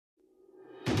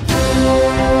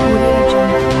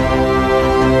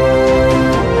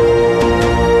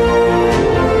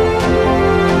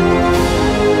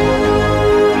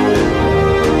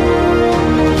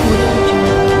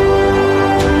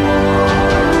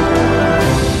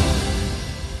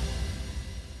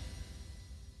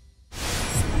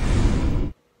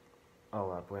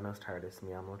tardes,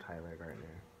 me llamo Tyler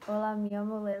Gardner. Hola, me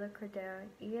llamo Leila Cordero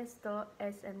y esto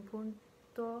es en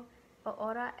punto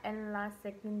ahora en la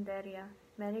secundaria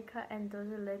médica en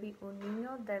Dozier Libbey. Un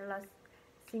niño de la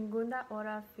segunda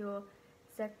hora fue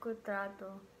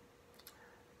secuestrado.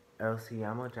 Él se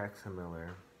llama Jackson Miller.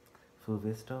 Fue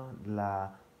visto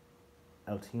la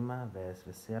última vez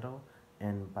vestido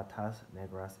en batas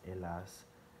negras a las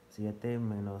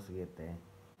 7:07.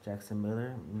 Jackson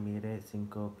Miller mide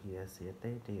 5 pies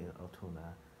 7 de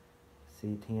altura.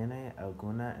 Si tiene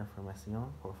alguna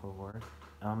información, por favor,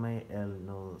 llame el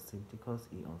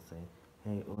 911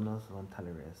 y unos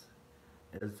voluntarios.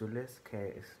 Azules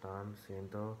que están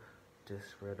siendo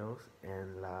distribuidos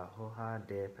en la hoja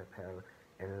de papel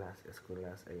en las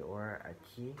escuelas. Ahora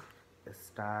aquí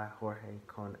está Jorge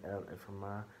con el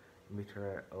informe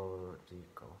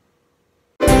meteorológico.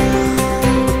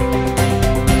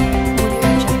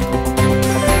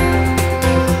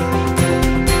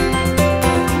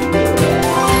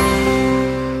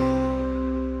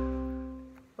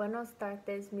 Buenas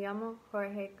tardes, me llamo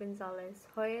Jorge González.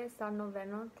 Hoy es el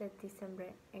 9 de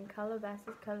diciembre. En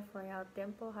Calabasas, California, el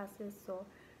tiempo hace sol.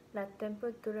 La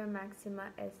temperatura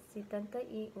máxima es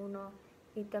 71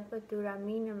 y temperatura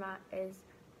mínima es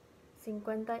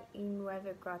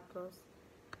 59 grados.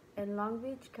 En Long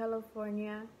Beach,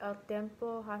 California, el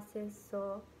tiempo hace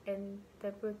sol. En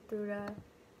temperatura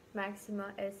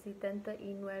máxima es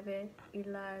 79 y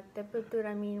la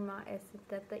temperatura mínima es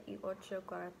 78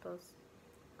 grados.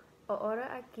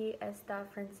 Ahora aquí está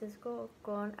Francisco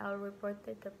con el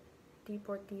reporte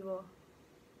deportivo.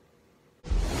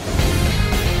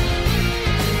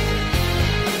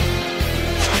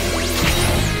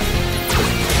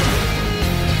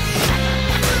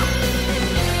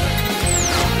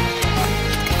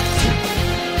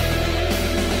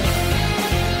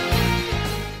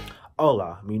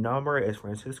 Hola, mi nombre es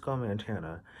Francisco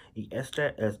Montana y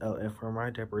este es el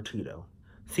informe deportivo.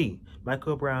 Sí,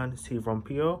 Michael Brown se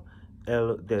rompió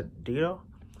el dedo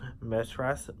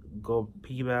mientras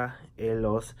golpeaba a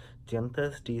los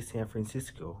Gigantes de San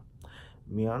Francisco,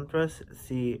 mientras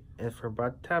se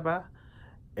enfrentaba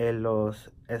a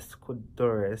los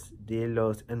escuadrones de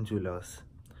Los Ángeles.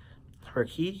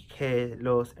 Recuerda que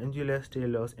los Ángeles de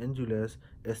Los Ángeles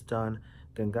están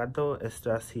ganando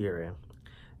esta serie.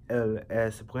 Él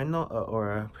es bueno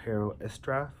ahora, pero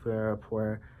está fuera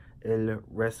por el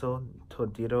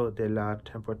resultado de la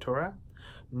temporada.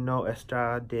 ¿No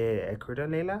está de acuerdo,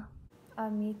 Leila? A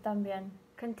mí también.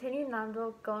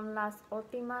 Continuando con las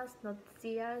últimas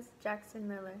noticias, Jackson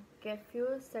Miller, que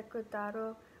fue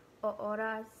secuestrado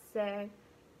ahora se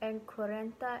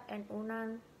encuentra en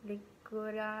una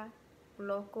ligera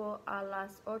loco a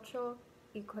las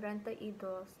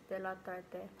 8:42 de la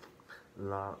tarde.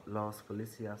 Los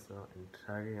policías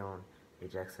entregaron a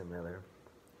Jackson Miller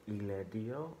y le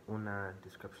dio una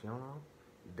descripción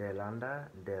delante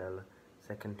del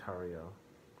secretario.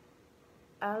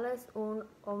 Él es un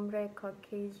hombre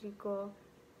caucásico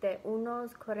de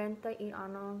unos 40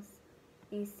 años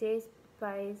y 6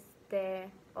 pies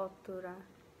de altura.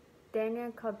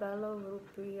 Tenía cabello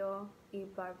rubio y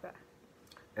barba.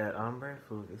 El hombre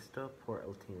fue visto por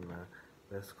última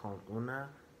vez con una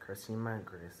camiseta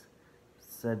gris,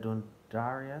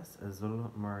 sandalias azul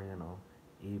marino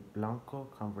y blanco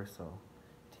converso.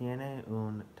 Tiene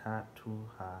un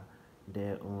tatuaje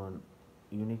de un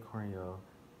unicornio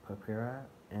papira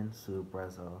en su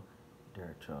brazo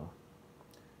derecho.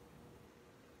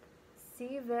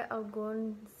 Si ve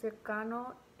algún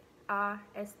cercano a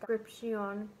esta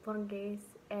descripción,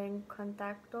 póngase en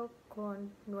contacto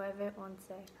con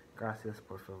 911. Gracias,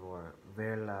 por favor.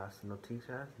 Ver las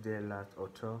noticias de las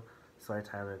 8. Soy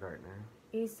Tyler Gardner.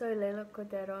 Y soy Leila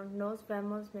Cordero. Nos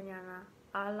vemos mañana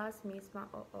a las mismas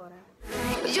horas.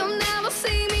 You'll never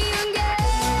see me again.